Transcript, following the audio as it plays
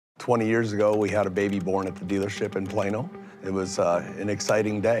20 years ago, we had a baby born at the dealership in Plano. It was an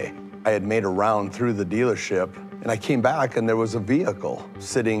exciting day. I had made a round through the dealership, and I came back, and there was a vehicle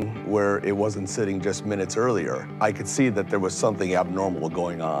sitting where it wasn't sitting just minutes earlier. I could see that there was something abnormal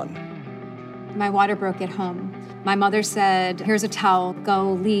going on. My water broke at home. My mother said, here's a towel,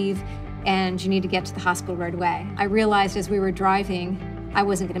 go, leave, and you need to get to the hospital right away. I realized as we were driving, I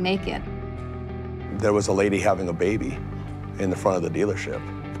wasn't gonna make it. There was a lady having a baby in the front of the dealership.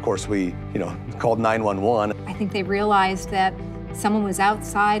 Of course, we, called 911. I think they realized that someone was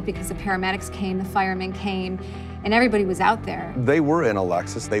outside because the paramedics came, the firemen came, and everybody was out there. They were in a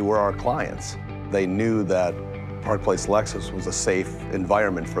Lexus. They were our clients. They knew that Park Place Lexus was a safe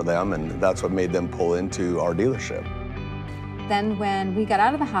environment for them, and that's what made them pull into our dealership. Then when we got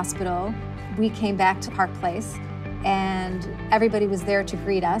out of the hospital, we came back to Park Place, and everybody was there to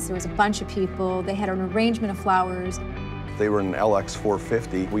greet us. There was a bunch of people. They had an arrangement of flowers. They were an LX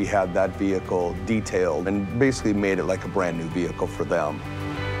 450. We had that vehicle detailed and basically made it like a brand new vehicle for them.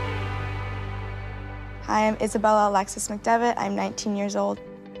 Hi, I'm Isabella Alexis McDevitt. I'm 19 years old.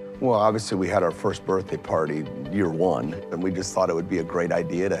 Well, obviously, we had our first birthday party year one, and we just thought it would be a great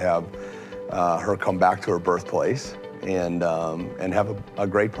idea to have her come back to her birthplace and have a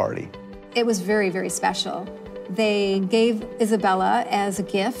great party. It was very, very special. They gave Isabella as a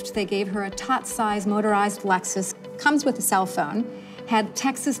gift, they gave her a tot-size motorized Lexus, comes with a cell phone, had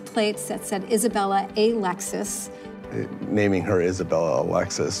Texas plates that said Isabella A. Lexus. Naming her Isabella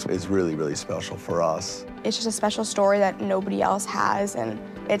Alexis is really, really special for us. It's just a special story that nobody else has, and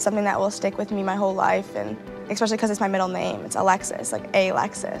it's something that will stick with me my whole life, and especially because it's my middle name. It's Alexis, like A.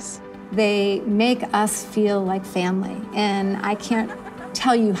 Lexus. They make us feel like family, and I can't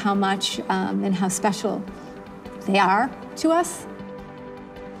tell you how much and how special they are to us.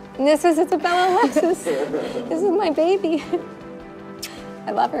 And this is Isabella Alexis. This is my baby.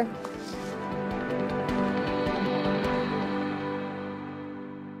 I love her.